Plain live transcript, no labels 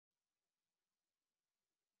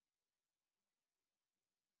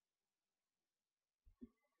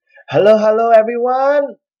Hello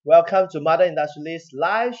everyone. Welcome to Mother Industrialist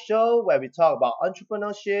live show where we talk about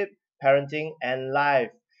entrepreneurship, parenting, and life.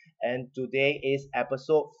 And today is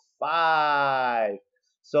episode 5.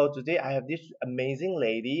 So today I have this amazing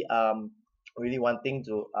lady. Really wanting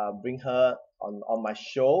to bring her on my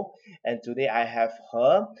show. And today I have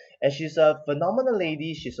her, and she's a phenomenal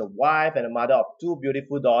lady. She's a wife and a mother of two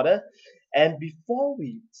beautiful daughters. And before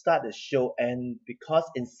we start the show, and because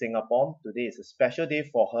in Singapore today is a special day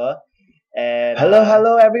for her, and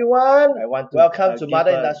hello everyone. I want to welcome to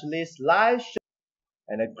Mother Industrialist live show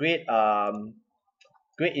and a great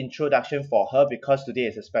introduction for her because today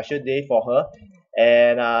is a special day for her,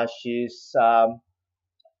 and she's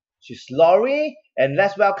Laurie, and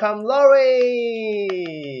let's welcome Laurie.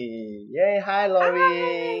 Yay! Hi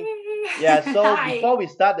Laurie. Yeah. Hi. So Hi. before we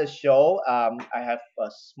start the show, I have a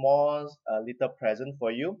small little present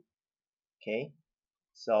for you. Okay.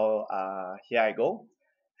 So here I go.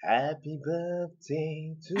 Happy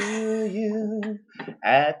birthday to you.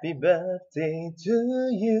 Happy birthday to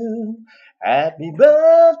you. Happy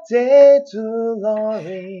birthday to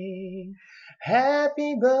Laurie.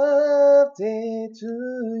 Happy birthday to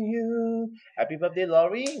you. Happy birthday,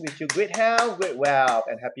 Laurie. Wish you great health, great wealth,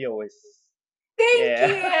 and happy always. Thank Yeah.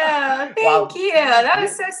 you. Thank Wow. you. That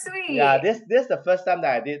was This, so yeah, sweet. this the first time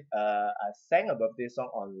that I sang a birthday song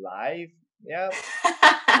on live. Yeah,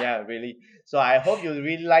 yeah, really. So I hope you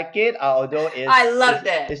really like it. Although I loved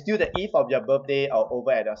it. it's still the eve of your birthday or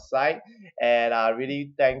over at your site, and I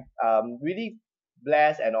really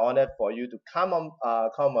blessed and honored for you to come on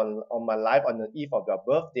my live on the eve of your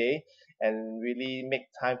birthday and really make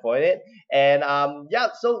time for it. And yeah,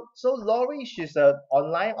 so Laurie, she's an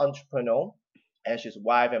online entrepreneur. And she's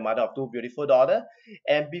wife and mother of two beautiful daughters.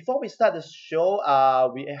 And before we start the show, I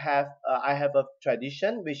have a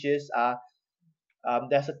tradition which is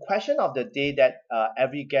there's a question of the day that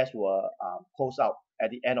every guest will post out at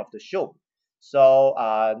the end of the show. So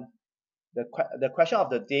the question of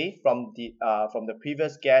the day from the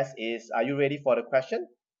previous guest is: Are you ready for the question?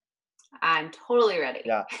 I'm totally ready.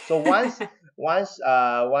 Yeah. So once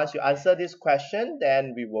you answer this question,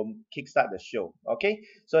 then we will kickstart the show. Okay.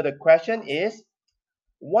 So the question is: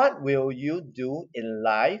 What will you do in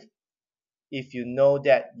life if you know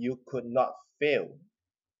that you could not fail?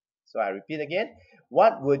 So I repeat again: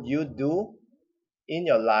 What would you do in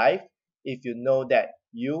your life if you know that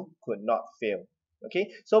you could not fail?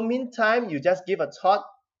 Okay, so meantime you just give a thought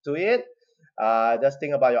to it. Just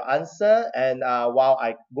think about your answer, and while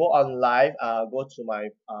I go on live, go to my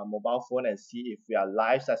mobile phone and see if we are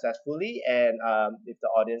live successfully, and if the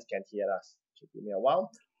audience can hear us. So give me a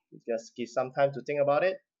while. Just give some time to think about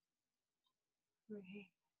it. Okay.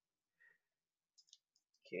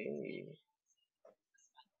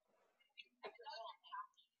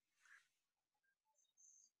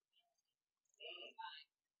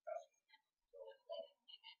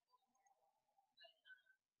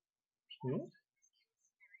 Hmm?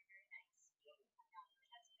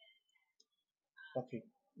 Okay,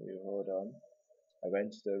 you hold on. I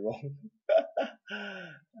went to the wrong.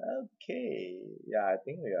 Okay, yeah, I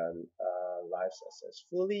think we are live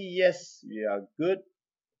successfully. Yes, we are good.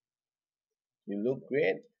 You look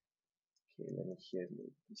great. Okay, let me hear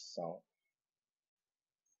the sound.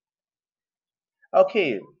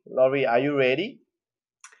 Okay, Laurie, are you ready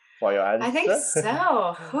for your I think answer?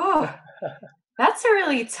 so. Whew. That's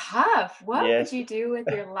really tough. What would Yes, you do with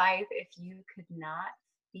your life if you could not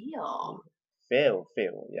feel? fail,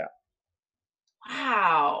 yeah.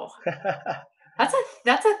 Wow. That's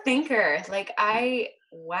a thinker.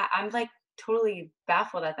 I'm like totally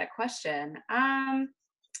baffled at that question.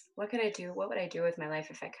 What could I do? What would I do with my life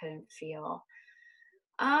if I couldn't feel?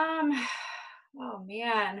 Um, oh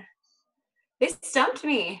man, they stumped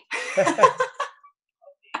me.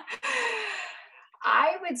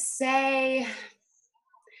 I would say,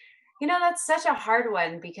 that's such a hard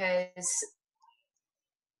one because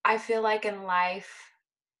I feel like in life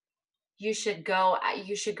you should go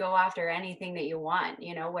after anything that you want,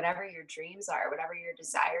 whatever your dreams are, whatever your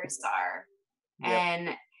desires are. Yep.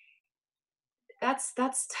 And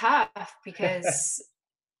that's tough because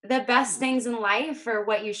the best things in life are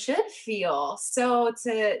what you should feel. So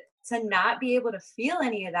to not be able to feel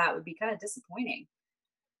any of that would be kind of disappointing.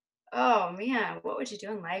 Oh man, what would you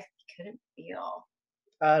do in life if you couldn't feel?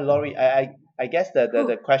 Laurie, I guess the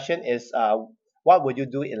Whew. question is what would you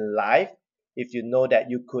do in life if you know that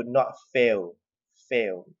you could not fail?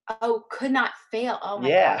 Fail. Oh, could not fail. Oh my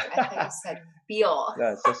Yeah. gosh, I thought you said feel.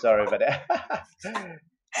 No, so sorry about that. No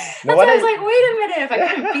That's why I was wonder. like, wait a minute, if I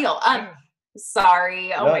couldn't feel.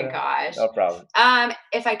 Sorry. Oh No, my no, gosh. no problem.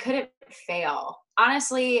 If I couldn't fail,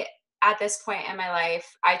 honestly, at this point in my life,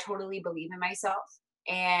 I totally believe in myself.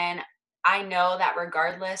 And I know that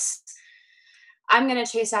regardless, I'm gonna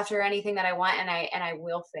chase after anything that I want, and I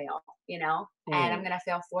will fail, you know, and I'm Mm, gonna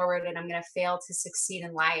fail forward, and I'm gonna fail to succeed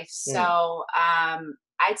in life. mm, So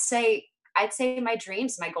I'd say my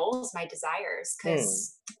dreams, my goals, my desires, mm.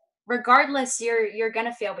 because regardless, you're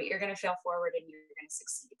gonna fail, but you're gonna fail forward and you're gonna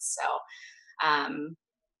succeed. So um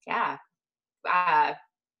yeah. Uh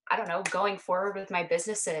I don't know, going forward with my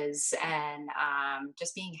businesses and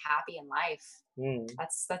just being happy in life. Mm.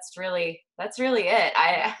 That's really it.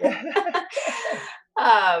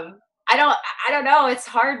 um I don't know. It's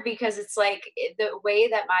hard because it's like the way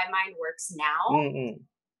that my mind works now. Mm,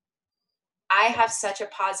 I have such a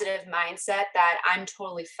positive mindset that I'm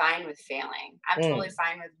totally fine with failing. I'm totally mm,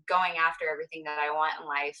 fine with going after everything that I want in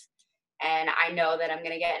life. And I know that I'm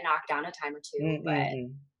going to get knocked down a time or two, mm, but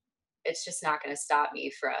mm, it's just not going to stop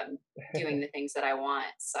me from doing the things that I want.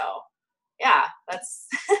 So, yeah, that's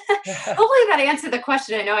mm. hopefully that answered the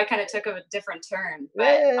question. I know I kind of took a different turn, Yeah,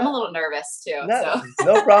 but yeah, I'm yeah. a little nervous too. No, So,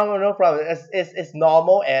 no problem, no problem. It's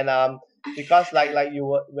normal, and because like you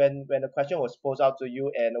were, when the question was posed out to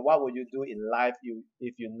you, and what would you do in life you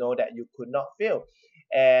if you know that you could not fail,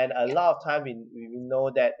 and a yeah, lot of time we know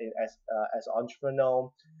that as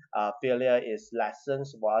entrepreneur, failure is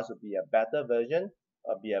lessons for us to be a better version,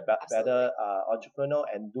 be a better absolutely. entrepreneur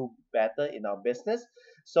and do better in our business.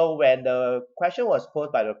 So when the question was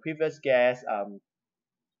posed by the previous guest,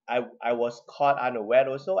 I was caught unaware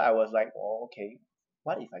also. I was like, oh, okay,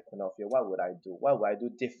 what if I could not fail? What would I do? What would I do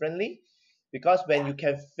differently? Because when Yeah, you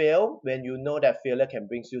can fail, when you know that failure can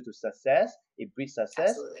bring you to success, it breeds success.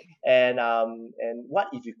 absolutely. And what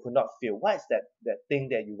if you could not fail? What is that thing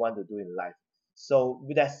that you want to do in life? So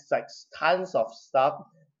there's like tons of stuff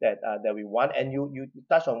that we want, and you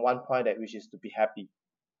touch on one point that which is to be happy,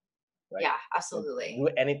 right? Yeah, And absolutely. do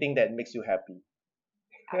anything that makes you happy.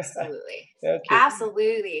 Absolutely. Okay,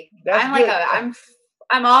 Absolutely. that's good.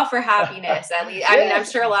 I'm all for happiness, at least. I mean, I'm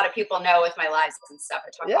Yes. sure a lot of people know with my lives and stuff, I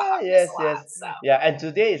talk about Yeah, happiness yes, a lot. yes. So, Yeah, and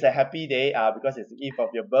today is a happy day because it's the eve of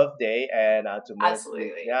your birthday, and tomorrow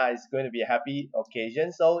absolutely. yeah, it's going to be a happy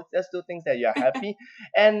occasion. So just do things that you're happy,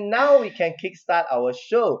 and now we can kickstart our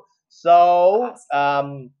show. So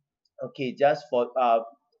Awesome. okay, just for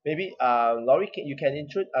maybe Laurie, you can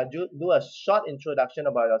do a short introduction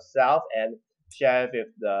about yourself and share with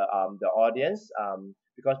the audience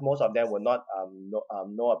because most of them will not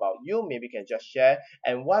know about you. Maybe you can just share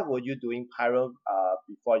and what were you doing prior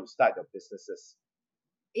before you start your businesses?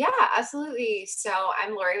 Yeah, absolutely. So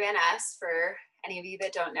I'm Lori Van Ness, for any of you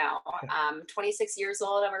that don't know. 26 years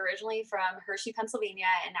old. I'm originally from Hershey, Pennsylvania,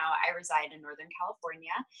 and now I reside in Northern California.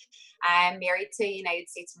 I'm married to a United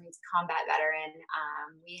States Marines combat veteran.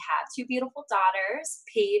 We have two beautiful daughters.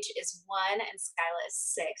 Paige is 1 and Skyla is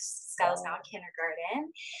 6. Skyla's now in Wow.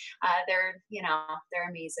 kindergarten. They're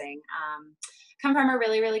amazing. Come from a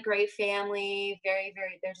really, really great family. Very,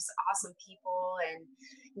 very, they're just awesome people. And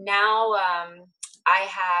now I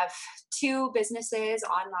have two businesses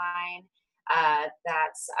online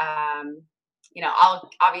that's I'll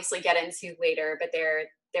obviously get into later, but they're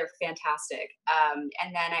fantastic. And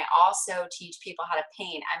then I also teach people how to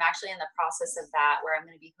paint. I'm actually in the process of that, where I'm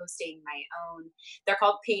going to be hosting my own. They're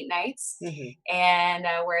called paint nights, Mhm. and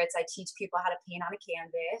where I teach people how to paint on a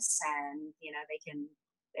canvas, and they can.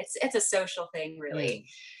 It's a social thing, really. Mm,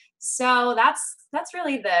 So that's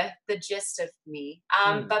really the gist of me.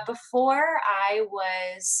 mm, But before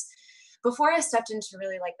I stepped into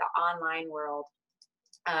really like the online world,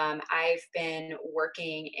 I've been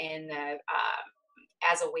working in the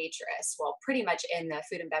as a waitress, well, pretty much in the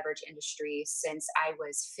food and beverage industry since I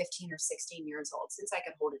was 15 or 16 years old, since I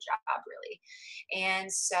could hold a job, really.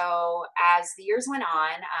 And so as the years went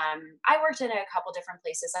on, I worked in a couple different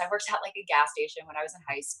places. I worked at like a gas station when I was in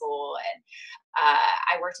high school, and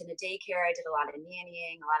I worked in a daycare. I did a lot of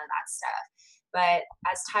nannying, a lot of that stuff. But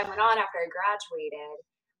as time went on, after I graduated,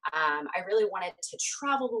 I really wanted to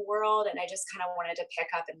travel the world, and I just kind of wanted to pick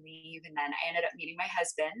up and leave. And then I ended up meeting my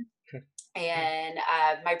husband, and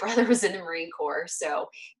my brother was in the Marine Corps, so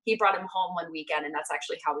he brought him home one weekend, and that's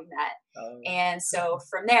actually how we met. oh, And so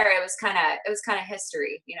from there, it was kind of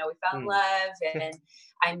history. We fell in mm, love, and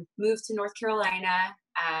I moved to North Carolina.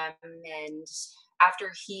 And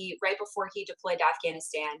right before he deployed to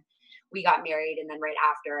Afghanistan, we got married, and then right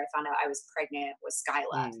after, I found out I was pregnant with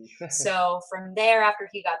Skyla. mm, So from there, after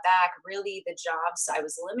he got back, really the jobs I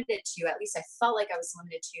was limited to, at least I felt like I was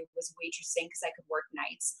limited to, was waitressing because I could work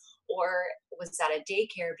nights, or was at a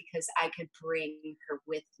daycare because I could bring her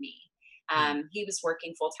with me. mm, He was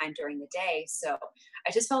working full time during the day, so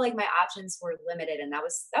I just felt like my options were limited, and that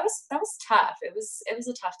was tough. It was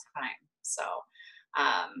a tough time. So,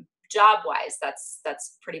 job wise,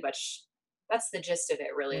 that's pretty much that's the gist of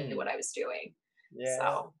it. Really, what mm. I was doing. Yeah,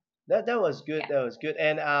 So that was good. yeah, That was good.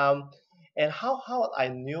 And how I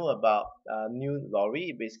knew about knew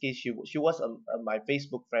Laurie. Basically, she was my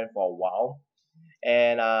Facebook friend for a while,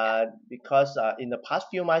 and yeah, because in the past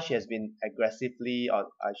few months she has been aggressively, or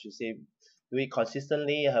I should say, doing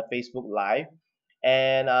consistently her Facebook live,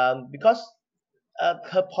 and because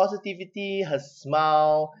her positivity, her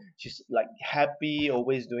smile, she's like happy,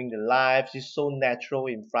 always doing the live. She's so natural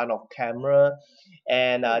in front of camera,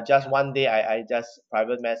 and thank just you. one day I just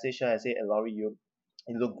private message her. I say, "Hey, Laurie, you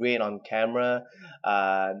look great on camera.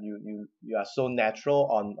 You are so natural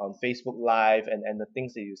on Facebook Live, and the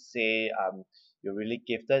things that you say, you're really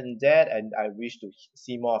gifted in that, and I wish to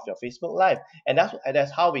see more of your Facebook Live." And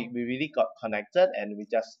that's how we really got connected, and we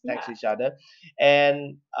just text Yeah, each other.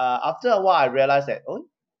 And after a while, I realized that, oh,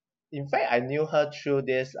 in fact, I knew her through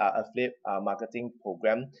this affiliate marketing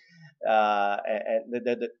program, and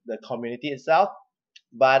the community itself.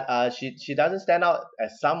 But she doesn't stand out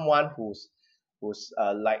as someone who's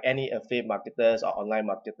like any affiliate marketers or online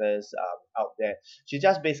marketers out there. She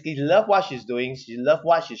just basically love what she's doing. She love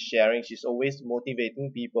what she's sharing. She's always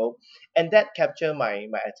motivating people, and that captured my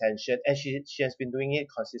attention. And she has been doing it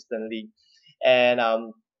consistently. And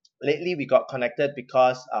lately we got connected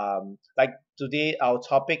because like today our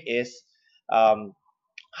topic is um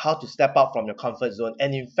how to step out from your comfort zone.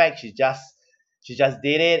 And in fact, she just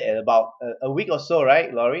did it in about a week or so,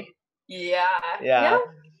 right, Laurie? yeah, yeah. Yeah.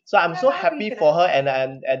 So I'm so Yeah, we happy could. for her,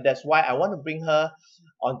 and that's why I want to bring her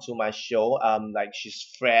onto my show. Like she's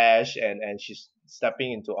fresh, and she's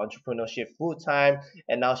stepping into entrepreneurship full time,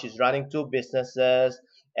 and now she's running two businesses,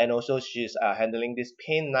 and also she's handling this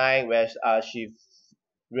paint night where she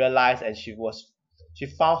realized, and she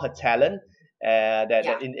found her talent, Yeah.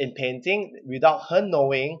 that in painting without her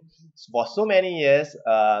knowing for so many years.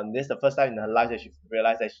 This is the first time in her life that she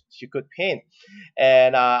realized that she could paint.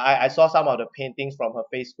 And I saw some of the paintings from her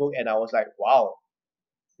Facebook, and I was like, wow,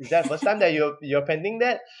 is that the first time that you're painting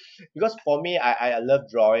that? Because for me, I love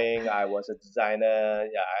drawing. I was a designer.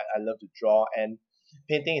 Yeah, I love to draw, and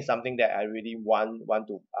painting is something that I really want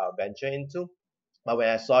to venture into. But when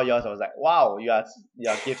I saw yours, I was like, wow, you're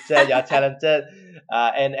gifted, you're talented,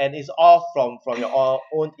 and it's all from your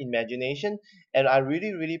own imagination. And I'm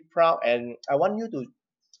really really proud, and I want you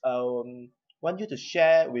to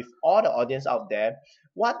share with all the audience out there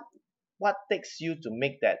what takes you to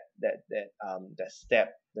make that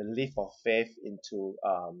step, the leap of faith into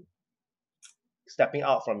stepping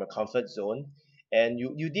out from your comfort zone. And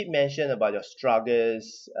you did mention about your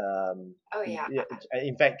struggles, Oh yeah.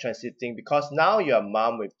 in fact transiting, because now you're a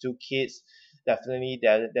mom with two kids. Definitely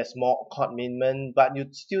there's more commitment, but you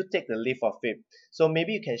still take the leap of faith. So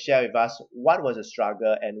maybe you can share with us what was the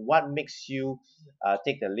struggle, and what makes you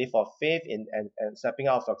take the leap of faith and stepping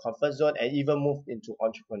out of your comfort zone, and even move into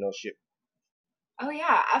entrepreneurship. Oh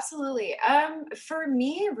yeah, absolutely. For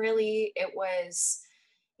me, really, it was,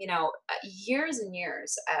 years and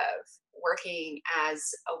years of working as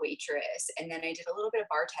a waitress, and then I did a little bit of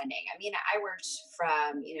bartending. I mean, I worked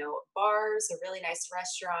from, bars, to really nice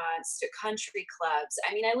restaurants, to country clubs.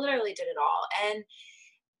 I mean, I literally did it all. And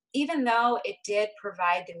even though it did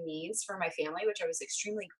provide the needs for my family, which I was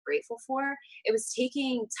extremely grateful for, it was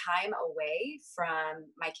taking time away from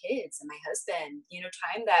my kids and my husband,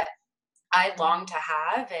 time that I long to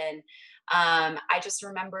have. And I just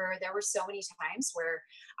remember there were so many times where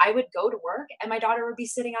I would go to work and my daughter would be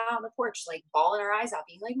sitting out on the porch, like bawling her eyes out,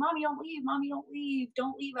 being like, "Mommy, don't leave. Mommy, don't leave.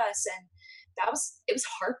 Don't leave us." And it was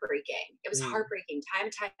heartbreaking. It was Mm, heartbreaking time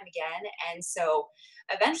and time again. And so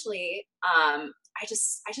eventually, I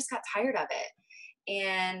just got tired of it.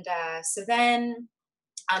 And so then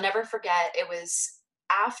I'll never forget,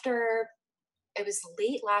 after it was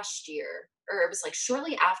late last year, or it was like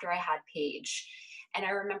shortly after I had Paige. And I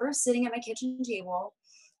remember sitting at my kitchen table,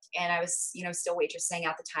 and I was, still waitressing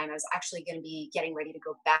at the time. I was actually going to be getting ready to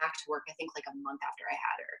go back to work, I think like a month after I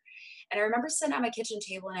had her. And I remember sitting at my kitchen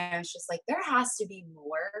table, and I was just like, there has to be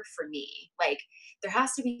more for me. Like, there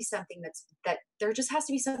has to be something there just has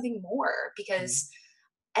to be something more, mm, because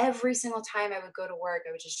every single time I would go to work,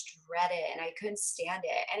 I would just dread it and I couldn't stand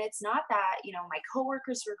it. And it's not that, my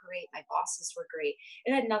coworkers were great, my bosses were great.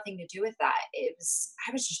 It had nothing to do with that.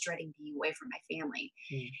 I was just dreading being away from my family.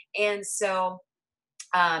 mm, And so,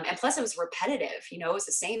 and plus it was repetitive, it was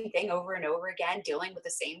the same thing over and over again, dealing with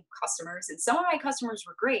the same customers. And some of my customers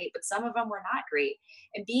were great, but some of them were not great.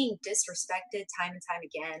 And being disrespected time and time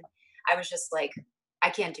again, I was just like, I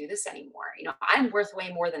can't do this anymore. I'm worth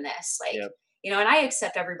way more than this. Like, Yep. and I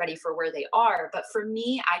accept everybody for where they are, but for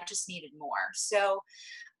me, I just needed more. So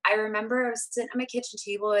I remember I was sitting at my kitchen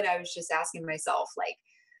table and I was just asking myself, like,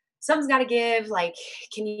 something's got to give. Like,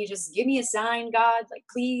 can you just give me a sign, God? Like,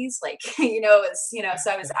 please, like, so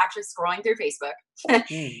I was actually scrolling through Facebook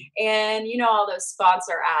Mm. and, all those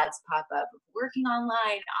sponsor ads pop up of working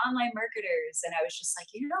online marketers. And I was just like,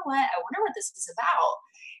 you know what? I wonder what this is about.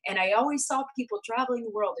 And I always saw people traveling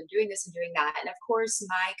the world and doing this and doing that. And of course,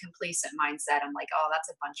 my complacent mindset, I'm like, oh, that's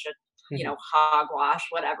a bunch of, hogwash,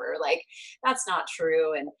 whatever. Like, that's not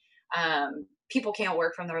true. And people can't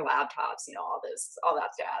work from their laptops, all that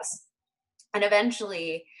jazz. And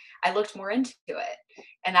eventually I looked more into it.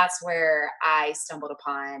 And that's where I stumbled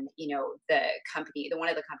upon, the one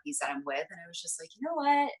of the companies that I'm with. And I was just like, you know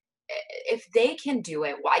what? If they can do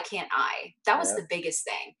it, why can't I? That was Yep. the biggest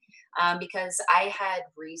thing. Because I had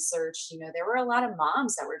researched, there were a lot of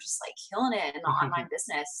moms that were just like killing it in the online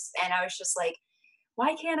business. And I was just like,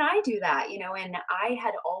 why can't I do that? And I've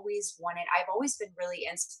always been really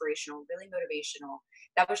inspirational, really motivational.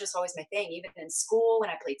 That was just always my thing. Even in school, when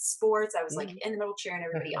I played sports, I was like Mm. in the middle cheering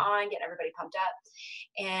everybody on, getting everybody pumped up.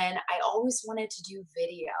 And I always wanted to do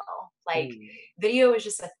video. Like, Mm. video was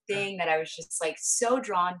just a thing that I was just like so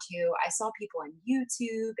drawn to. I saw people on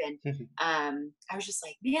YouTube and I was just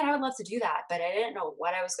like, man, I would love to do that. But I didn't know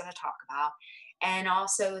what I was going to talk about. And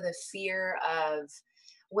also the fear of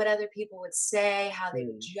what other people would say, how they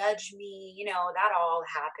would Mm. judge me. That all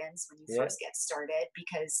happens when you Yeah. first get started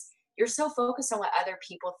because you're so focused on what other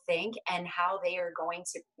people think and how they are going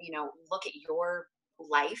to, look at your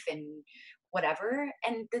life and whatever.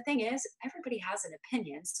 And the thing is, everybody has an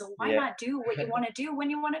opinion. So why Yeah. not do what you want to do when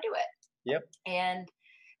you want to do it? Yep. And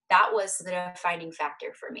that was the defining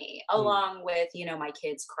factor for me, Mm. along with, my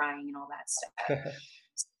kids crying and all that stuff.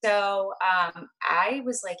 So I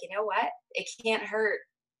was like, you know what? It can't hurt.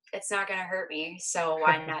 It's not going to hurt me. So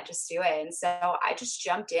why not just do it? And so I just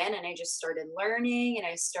jumped in and I just started learning and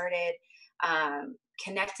I started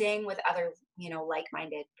connecting with other,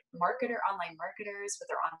 like-minded online marketers with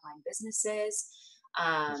their online businesses.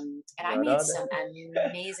 And I Got made all some that.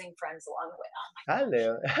 amazing friends along the way. Oh my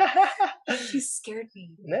Hello. gosh, she scared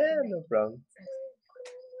me. No, no problem.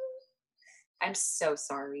 I'm so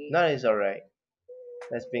sorry. No, it's alright.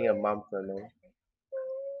 That's being a mompreneur.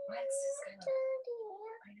 What's this guy?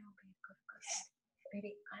 I know, babe. Go, go.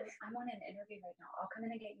 Baby, I'm on an interview right now. I'll come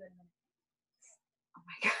in and get you in a minute. Oh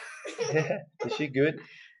my god. Is she good?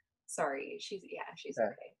 Sorry. She's Ah,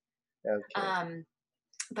 okay. okay.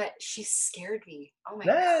 But she scared me. Oh my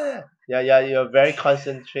Yeah, god. yeah, yeah. Yeah, yeah, you're very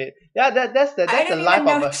concentrate. Yeah, I that's the didn't life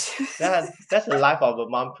even of know a she was yeah, that's the life of a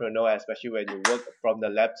mompreneur, especially when you work from the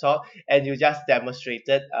laptop and you just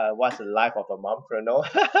demonstrated what's the life of a mompreneur.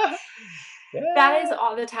 That is Yeah,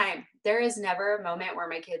 all the time. There is never a moment where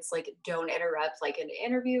my kids like don't interrupt like an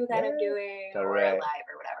interview that I'm yeah, doing or a correct. live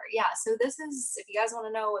or whatever. Yeah. So this is if you guys want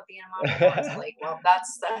to know what being a mompreneur is like, well,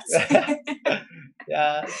 that's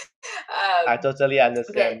Yeah, I um totally but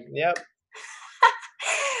understand. Yep.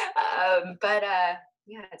 but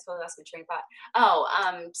yeah, I totally lost my train of thought.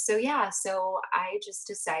 Oh, so yeah, so I just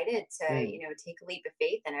decided to, Mm, take a leap of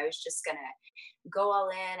faith and I was just gonna go all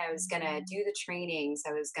in. I was gonna do the trainings,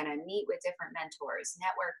 I was gonna meet with different mentors,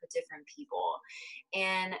 network with different people.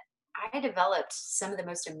 And I developed some of the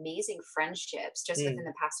most amazing friendships just within mm,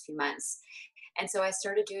 the past few months. And so I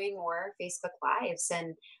started doing more Facebook Lives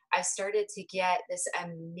and I started to get this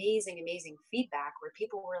amazing, amazing feedback where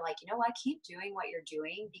people were like, you know what, keep doing what you're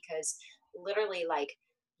doing because literally, like,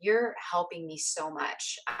 you're helping me so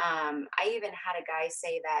much. I even had a guy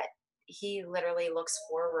say that he literally looks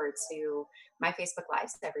forward to my Facebook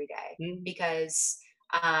Lives every day mm. because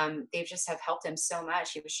they've just have helped him so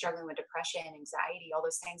much. He was struggling with depression, anxiety, all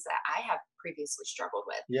those things that I have previously struggled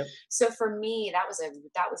with. Yep. So for me, that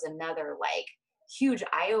was another like huge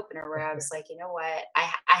eye opener where I was like, you know what, I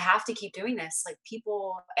have to keep doing this. Like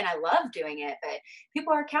people, and I love doing it, but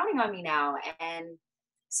people are counting on me now, and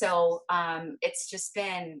so it's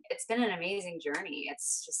been an amazing journey.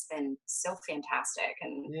 It's just been so fantastic,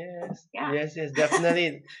 and Yes, yeah. yes, yes,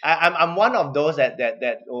 definitely. I'm one of those that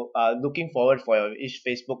looking forward for each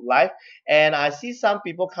Facebook Live, and I see some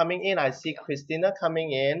people coming in. I see Thank Christina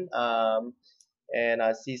coming in, and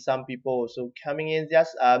I see some people also coming in.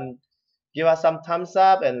 Just give us some thumbs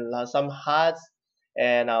up and some hearts,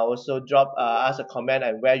 and also drop us a comment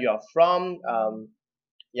and where you are from.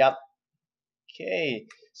 Yep. Okay.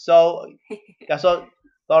 So you. yeah, so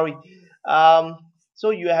sorry. Um,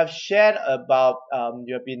 so you have shared about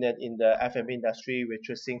you have been in the F&B industry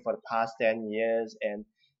waitressing for the past 10 years, and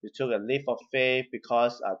you took a leap of faith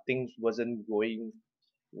because things wasn't going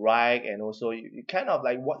right, and also you kind of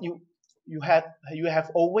like what you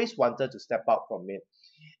have always wanted to step out from it,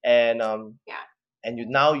 and Yeah. you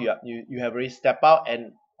now you have already stepped out,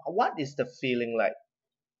 and what is the feeling like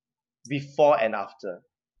before and after?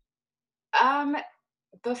 Um,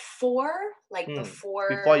 before, like Hmm. Before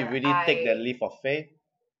you before really take that I leap of faith.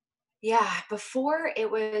 yeah, before it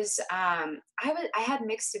was I had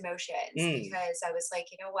mixed emotions Hmm. because I was like,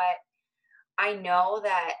 you know what? I know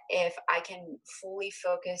that if I can fully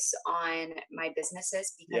focus on my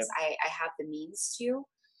businesses because Yep. I have the means to,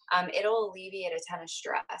 it'll alleviate a ton of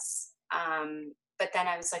stress. But then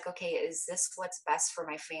I was like, okay, is this what's best for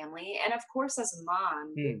my family? And of course, as a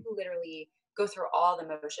mom, you Hmm. literally go through all the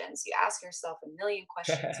motions. You ask yourself a million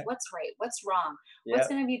questions: what's right? What's wrong? What's Yep.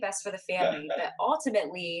 going to be best for the family? But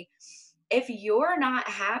ultimately, if you're not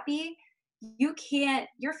happy, you can't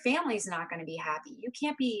your family's not going to be happy. You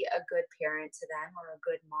can't be a good parent to them or a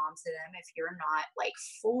good mom to them if you're not like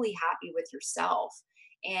fully happy with yourself.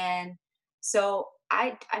 And so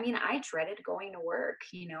I mean I dreaded going to work,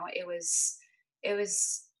 you know. It was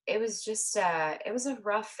just it was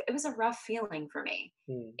a rough feeling for me.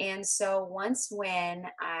 Hmm. And so once when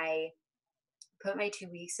I put my 2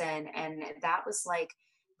 weeks in, and that was like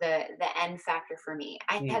the end factor for me.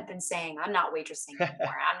 I Hmm. had been saying, "I'm not waitressing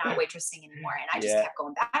anymore. I'm not waitressing anymore." And I just Yeah. kept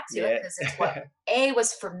going back to it Yeah. because it's what A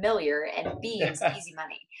was familiar and B, it was easy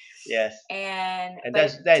money. Yes. And And but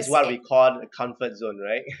that is just what it we call a comfort zone,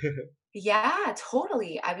 right? yeah,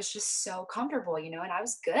 totally. I was just so comfortable, you know, and I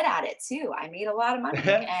was good at it too. I made a lot of money.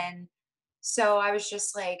 And so I was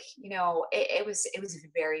just like, you know, it was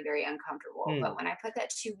very, very uncomfortable. But Hmm. when I put that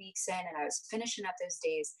 2 weeks in and I was finishing up those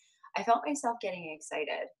days, I felt myself getting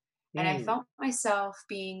excited. And I Hmm. felt myself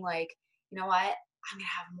being like, you know what? I'm gonna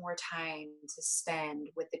have more time to spend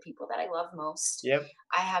with the people that I love most. Yep.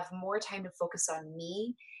 I have more time to focus on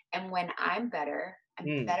me. And when I'm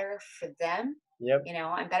Hmm. better for them. Yep. You know,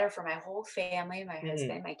 I'm better for my whole family, my Hmm.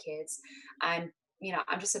 husband, my kids. I'm, you know,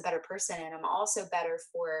 I'm just a better person. And I'm also better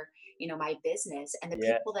for, you know, my business and the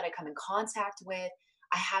Yeah. people that I come in contact with.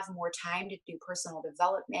 I have more time to do personal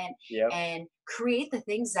development Yep. and create the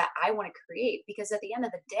things that I want to create. Because at the end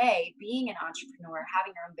of the day, being an entrepreneur,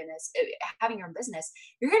 having your own business,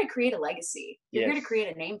 you're here to create a legacy. You're here to Yes.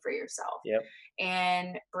 create a name for yourself Yep.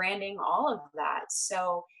 and branding, all of that.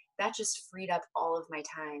 So that just freed up all of my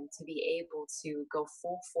time to be able to go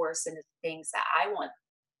full force into things that I want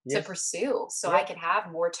to Yes. pursue so I Yep. could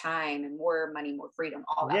have more time and more money, more freedom,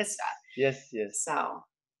 all that Yes. stuff. Yes. Yes. So,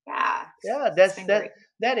 yeah, Yeah, it's been great.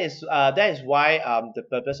 that is why the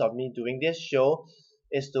purpose of me doing this show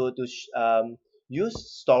is to use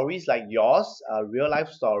stories like yours, real life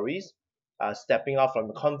stories, stepping out from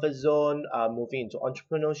the comfort zone, moving into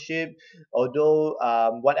entrepreneurship. Although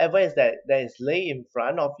whatever is that is lay in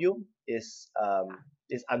front of you is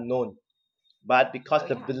unknown, but because Oh,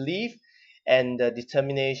 the yeah. belief and the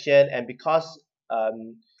determination, and because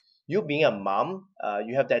you being a mom,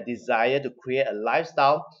 you have that desire to create a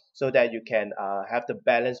lifestyle so that you can have the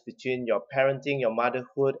balance between your parenting, your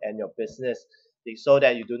motherhood, and your business, so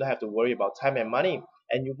that you do not have to worry about time and money.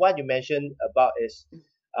 And what you mentioned about is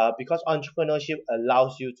because entrepreneurship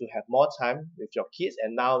allows you to have more time with your kids,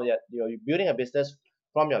 and now that you're building a business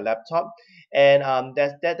from your laptop, and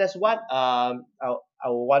that's what I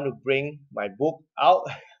want to bring my book out.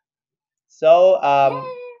 So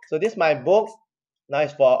Yay. this is my book. Now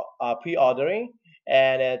it's for pre-ordering,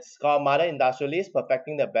 and it's called Mother Industrialist: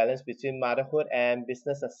 Perfecting the Balance Between Motherhood and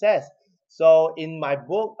Business Success. So in my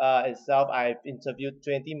book itself, I've interviewed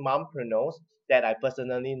 20 mompreneurs that I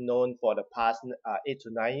personally known for the past 8 to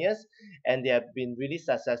 9 years, and they have been really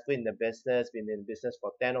successful in the business, been in business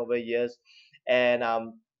for 10 over years, and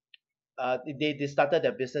they started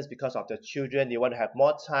their business because of the children. They want to have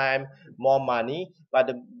more time, more money, but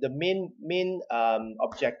the main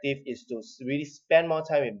objective is to really spend more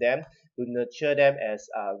time with them, to nurture them as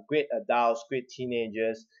great adults, great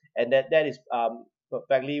teenagers. And that is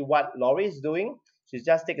perfectly what Laurie is doing. She's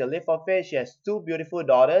just take a leap of faith. She has two beautiful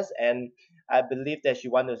daughters, and I believe that she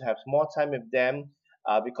wants to have more time with them,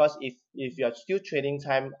 because if you're still trading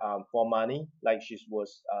time for money, like she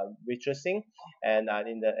was waitressing and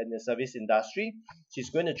in the service industry, she's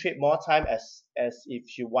going to trade more time as if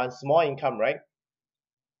she wants more income, right?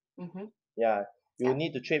 Mm-hmm. Yeah, you Yeah.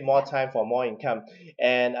 need to trade more Yeah. time for more income,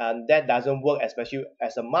 and that doesn't work, especially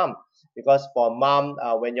as a mom, because for mom,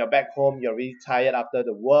 when you're back home, you're really tired after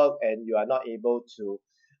the work, and you are not able to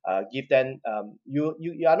give them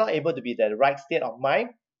you are not able to be the right state of mind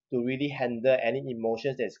to really handle any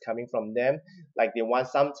emotions that's coming from them. Like they want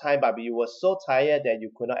some time, but you were so tired that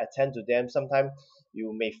you could not attend to them. Sometimes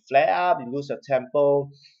you may flare up, you lose your temper,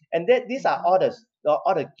 and that these are Mm-hmm. all the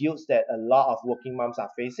all the guilt that a lot of working moms are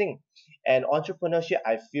facing. And entrepreneurship,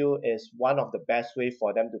 I feel, is one of the best way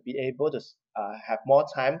for them to be able to have more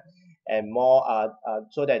time and more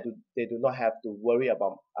so that they do not have to worry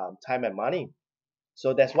about time and money.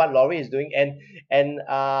 So that's what Laurie is doing. And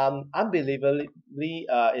unbelievably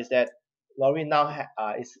is that Laurie now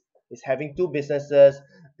is having two businesses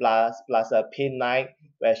plus a paint night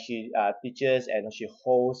where she teaches and she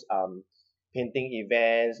hosts painting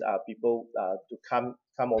events, people to come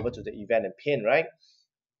over to the event and paint, right?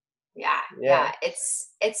 Yeah, Yeah. yeah,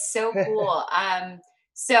 it's so cool.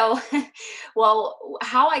 So well,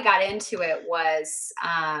 how I got into it was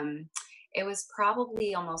it was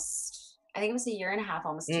probably almost, I think it was a year and a half,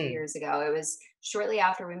 almost 2 Mm, years ago. It was shortly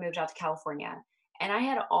after we moved out to California. And I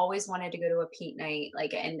had always wanted to go to a Pete night.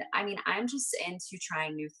 Like, and I mean, I'm just into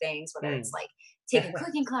trying new things, whether it's mm. like taking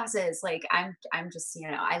cooking classes. Like I'm just,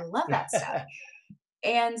 I love that stuff.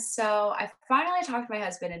 And so I finally talked my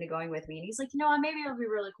husband into going with me, and he's like, maybe it'll be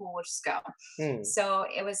really cool. We'll just go. Mm, So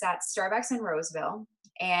it was at Starbucks in Roseville,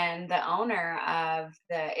 and the owner of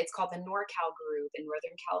it's called the NorCal Group in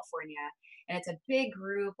Northern California, and it's a big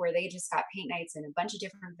group where they just got paint nights in a bunch of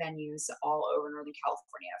different venues all over Northern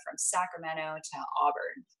California, from Sacramento to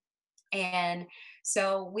Auburn. And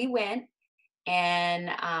so we went, and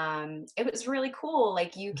it was really cool.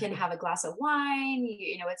 Like, you can have a glass of wine,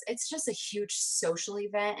 it's just a huge social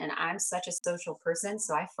event, and I'm such a social person,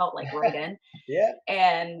 so I felt like right in. yeah.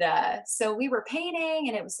 And so we were painting,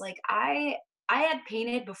 and it was like I had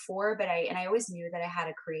painted before, but I always knew that I had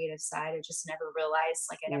a creative side. I just never realized,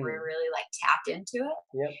 like, I never Mm, really like tapped into it.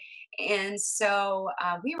 yep. And so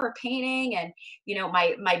we were painting, and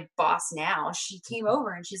my boss now, she came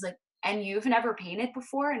over and she's like, "And you've never painted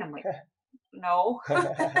before?" And I'm like, "No."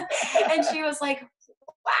 And she was like,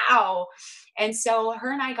 "Wow." And so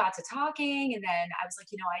her and I got to talking, and then I was like,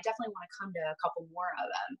 I definitely want to come to a couple more of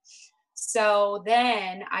them. So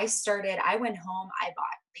then I went home, I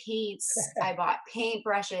bought paints, I bought paint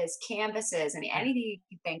brushes, canvases, I mean, anything you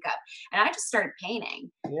can think of. And I just started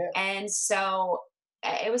painting. Yeah. And so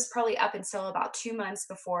it was probably up until about 2 months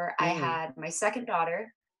before I Mm, had my second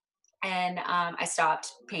daughter. And I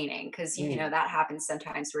stopped painting because, mm, that happens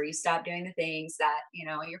sometimes where you stop doing the things that,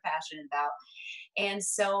 you're passionate about. And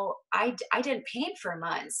so I didn't paint for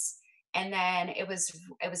months. And then it was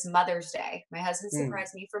Mother's Day. My husband mm.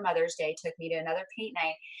 surprised me for Mother's Day, took me to another paint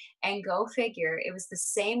night, and go figure, it was the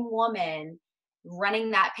same woman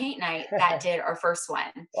running that paint night that did our first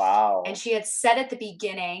one. And Wow. she had said at the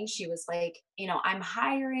beginning, she was like, "I'm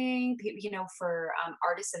hiring, for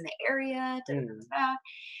artists in the area." Da, da, Mm. da, da.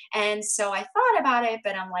 And so I thought about it,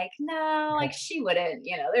 but I'm like, no, like, she wouldn't,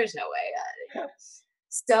 there's no way.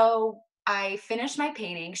 So I finished my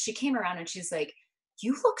painting. She came around and she's like,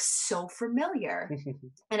 "You look so familiar."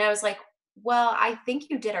 And I was like, "Well, I think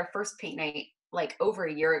you did our first paint night like over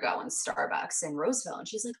a year ago in Starbucks in Roseville." And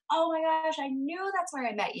she's like, "Oh my gosh, I knew that's where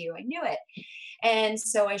I met you. I knew it." And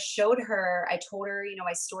so I told her,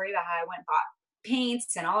 my story about how I went and bought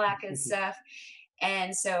paints and all that good stuff.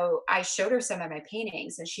 And so I showed her some of my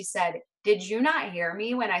paintings, and she said, "Did you not hear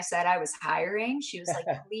me when I said I was hiring?" She was like,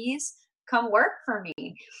 "Please come work for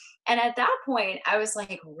me." And at that point, I was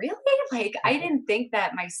like, "Really?" Like, I didn't think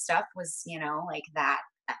that my stuff was, like that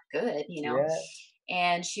good. Yeah.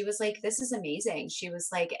 And she was like, "This is amazing." She was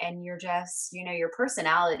like, "And you're just, your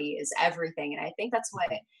personality is everything." And I think that's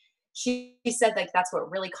what she said, like, that's what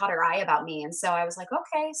really caught her eye about me. And so I was like,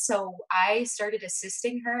 okay. So I started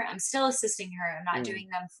assisting her. I'm still assisting her. I'm not Mm. doing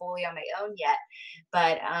them fully on my own yet.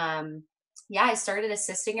 But yeah, I started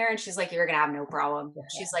assisting her, and she's like, "You're gonna have no problem."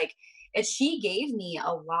 She's like, and she gave me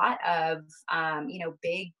a lot of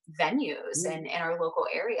big venues Mm. in our local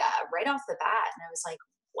area right off the bat. And I was like,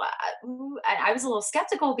 what? Ooh. And I was a little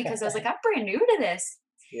skeptical because I was like, I'm brand new to this.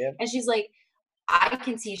 Yep. And she's like, "I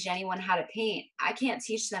can teach anyone how to paint. I can't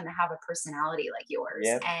teach them to have a personality like yours."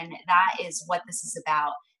 Yep. And that is what this is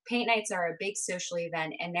about. Paint nights are a big social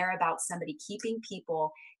event, and they're about somebody keeping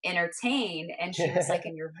people entertained. And she was like,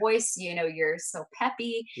 "In your voice, you're so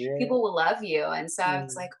peppy. Yeah. People will love you." And so I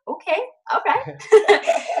was Mm. like, "Okay, all right."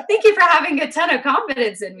 Thank you for having a ton of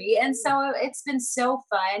confidence in me. And so it's been so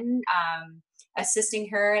fun. Assisting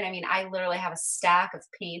her. And I mean, I literally have a stack of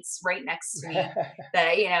paints right next to me that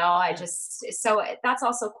I just, so that's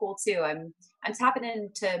also cool too. I'm tapping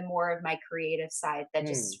into more of my creative side that Hmm.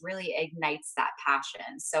 just really ignites that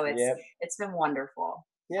passion. So it's Yep. it's been wonderful.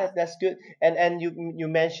 Yeah, that's good. And you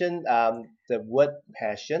mentioned the word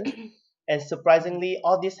passion, and surprisingly,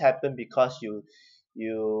 all this happened because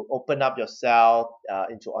you open up yourself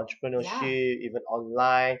into Yeah. entrepreneurship, even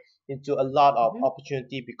online, into a lot of Hmm.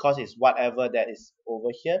 opportunity, because it's whatever that is over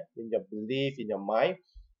here in your belief, in your mind,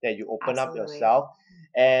 that you open up Absolutely. yourself.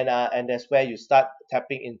 And that's where you start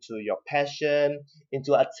tapping into your passion,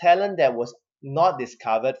 into a talent that was not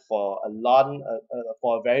discovered for a long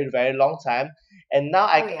for a very very long time. And now Oh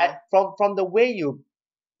I yeah. from the way you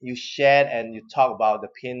shared and you talk about the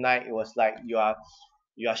pain night, it was like you are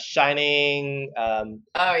shining.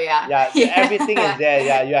 Oh yeah. Yeah, everything is Yeah. there.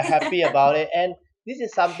 Yeah, you are happy about it. And this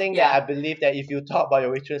is something that Yeah. I believe that if you talk about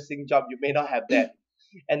your waitressing job, you may not have that.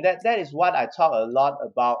 And that is what I talk a lot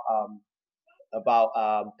about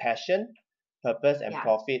passion, purpose, and Yeah.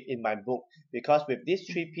 profit in my book. Because with these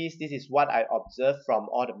three P's, this is what I observed from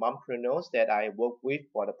all the mompreneurs that I work with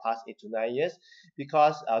for the past 8 to 9 years.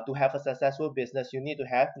 Because to have a successful business, you need to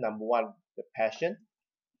have number one, the passion.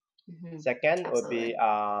 Hmm. Second would be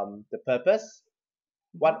Absolutely. the purpose.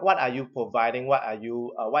 Hmm. What are you providing? What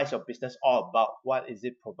is your business all about? What is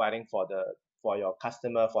it providing for your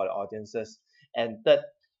customer, for the audiences? And third,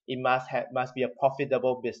 it must be a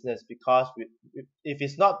profitable business, because if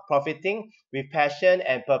it's not profiting with passion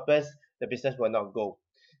and purpose, the business will not go.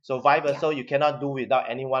 So vice Yeah. versa, you cannot do without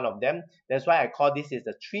any one of them. That's why I call this is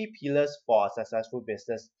the three pillars for a successful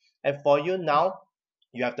business. And for you now,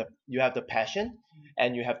 you have the passion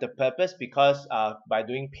and you have the purpose, because by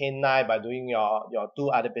doing pain night, by doing your two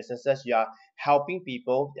other businesses, you are helping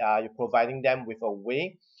people, you're providing them with a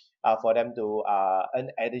way for them to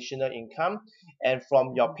earn additional income. And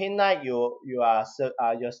from your Hmm. pain night, you're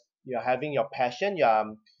having your passion,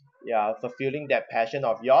 you're fulfilling that passion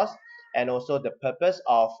of yours, and also the purpose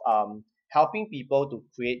of helping people to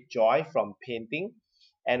create joy from painting.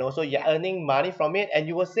 And also you're Yeah. earning money from it, and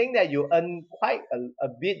you were saying that you earn quite a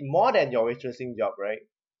bit more than your waitressing job, right?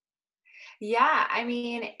 Yeah. I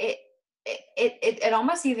mean, it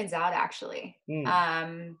almost evens out actually. Hmm.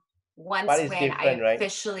 Um, But once it's when I different, right?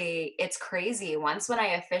 officially, it's crazy. Once when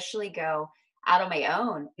I officially go out on my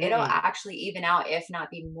own, it'll Mm-mm. actually even out, if not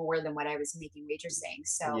be more than what I was making waitressing.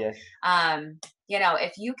 So, Yes.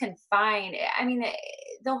 if you can find, I mean,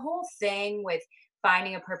 the whole thing with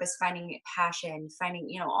finding a purpose, finding passion, finding,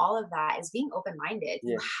 all of that is being open minded.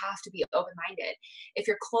 You Yes. have to be open minded. If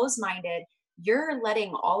you're closed minded, you're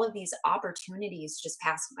letting all of these opportunities just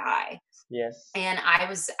pass by. Yes. And I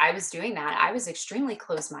was doing that. I was extremely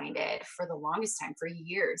close-minded for the longest time, for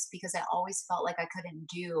years, because I always felt like I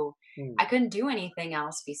Hmm. couldn't do anything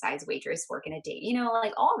else besides waitress work in a date,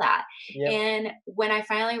 like all that. Yep. And when I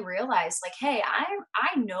finally realized, like, hey,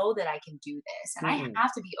 I know that I can do this and I Mm-mm.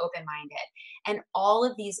 have to be open-minded. And all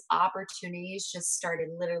of these opportunities just started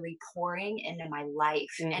literally pouring into my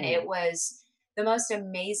life. And it Mm-mm. was the most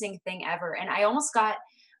amazing thing ever. And I almost got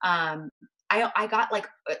um I got like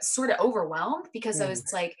sort of overwhelmed because I was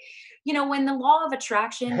Hmm. like, when the law of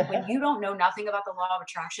attraction, when you don't know nothing about the law of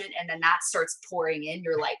attraction and then that starts pouring in,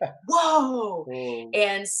 you're like, whoa. Oh.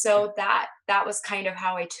 And so that was kind of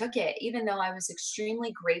how I took it, even though I was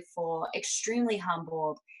extremely grateful, extremely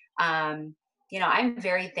humbled. I'm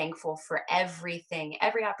very thankful for everything,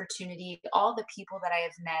 every opportunity, all the people that I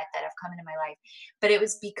have met that have come into my life. But it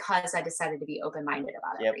was because I decided to be open minded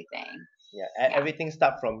about Yep. everything. Yeah. Yeah. Everything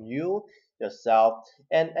start from you yourself.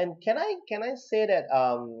 And can I say that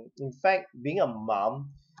in fact being a mom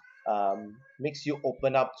makes you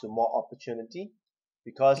open up to more opportunity,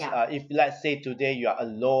 because Yeah. if let's say today you are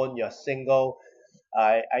alone, you're single,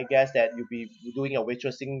 I guess that you'll be doing a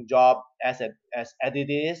waitressing job as it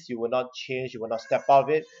is. You will not change. You will not step out of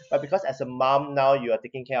it. But because as a mom now, you are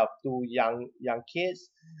taking care of two young kids,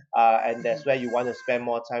 and Mhm. that's where you want to spend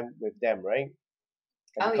more time with them, right?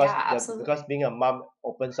 And Oh because yeah, because absolutely. being a mom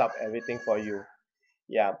opens up everything for you.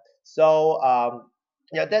 Yeah. So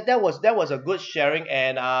yeah, that was a good sharing,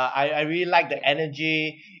 and I really like Thank the you.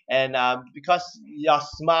 energy. And because your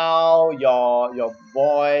smile, your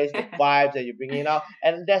voice, the vibes that you're bringing out,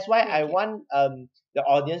 and that's why I Thank you. want the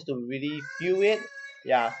audience to really feel it.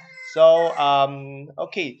 Yeah. So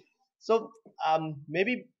okay. So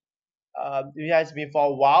maybe it has been for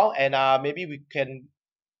a while, and maybe we can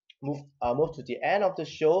move to the end of the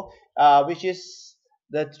show, which is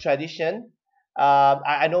the tradition.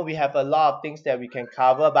 I know we have a lot of things that we can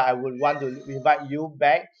cover, but I would want to invite you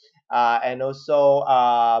back, and also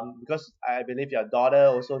because I believe your daughter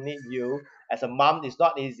also need you as a mom. It's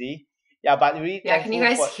not easy. Yeah, but really Yeah, can you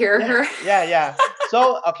thankful guys for hear yeah her? yeah yeah.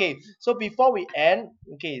 So okay, so before we end,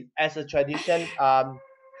 okay, as a tradition,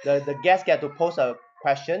 the guests get to pose a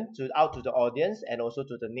question to the audience and also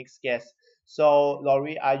to the next guest. So,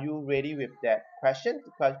 Laurie, are you ready with that question?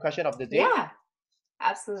 Question of the day. Yeah,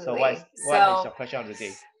 So, what is absolutely. what is So your question of the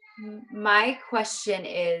day? My question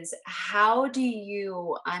is, how do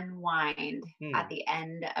you unwind at Hmm. the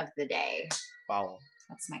end of the day? Wow.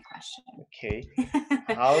 That's my Okay.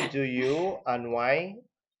 question. How do you unwind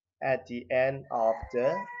at the end of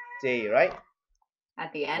the day, right?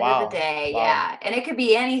 At the end of the Wow. day, Wow. yeah. And it could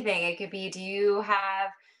be anything. It could be, do you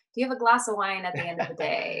have a glass of wine at the end of the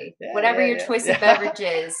day? Yeah, Whatever yeah, your yeah, choice of yeah.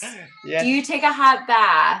 beverages. Do Yes. you take a hot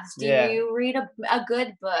bath? Do Yeah. you read a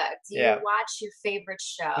good book? Do you Yeah. watch your favorite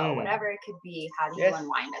show? Hmm. Whatever it could be, how do you Yes.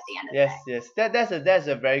 unwind at the end of the Yes, day? yes. That's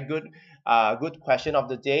a very good question of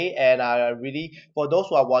the day. And really, for those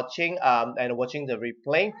who are watching and watching the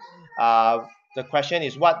replay, the question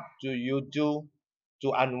is, what do you do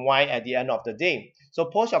to unwind at the end of the day? So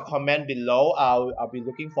post your comment below. I'll be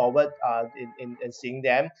looking forward in seeing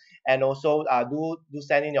them, and also do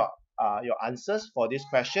send in your answers for this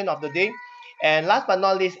question of the day. And last but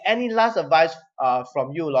not least, any last advice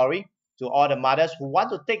from you, Laurie, to all the mothers who want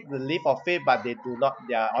to take the leap of faith but they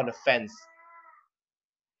are on the fence.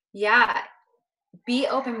 Yeah, be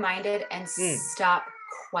open-minded and Mm, stop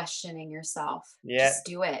questioning yourself. yeah. Just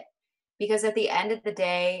do it. Because at the end of the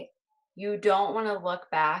day, you don't want to look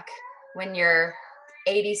back when you're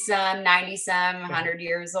 80 some, 90 some, 100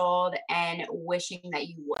 years old and wishing that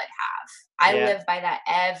you would have. I Yeah. live by that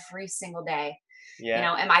every single day.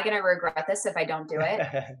 Yeah. Am I going to regret this if I don't do it?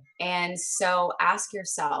 And so ask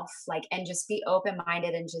yourself, like, and just be open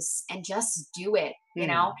minded and just do it.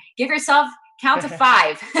 Hmm. Give yourself count to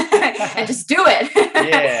five and just do it.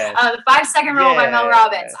 Yes. The 5 second rule by Mel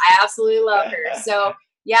Robbins. Yes. I absolutely love her. So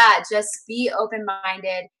yeah, just be open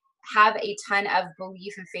minded, have a ton of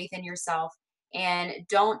belief and faith in yourself. And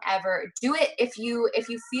don't ever do it if you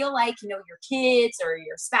feel like your kids or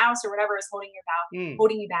your spouse or whatever is Hmm.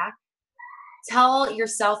 holding you back. Tell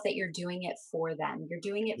yourself that you're doing it for them. You're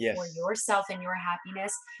doing it for Yes. yourself and your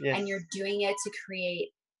happiness, Yes. and you're doing it to create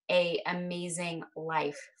a amazing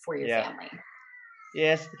life for your Yeah. family.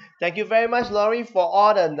 Yes. Thank you very much, Laurie, for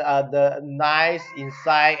all the nice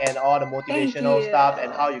insight and all the Thank motivational you. stuff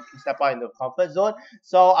and how you step out in the comfort zone.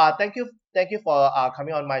 So thank you for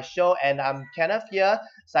coming on my show. And I'm Kenneth here,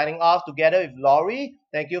 signing off together with Laurie.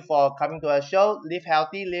 Thank you for coming to our show. Live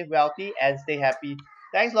healthy, live wealthy, and stay happy.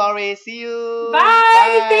 Thanks, Laurie. See you.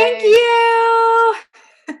 Bye. Thank Bye. you.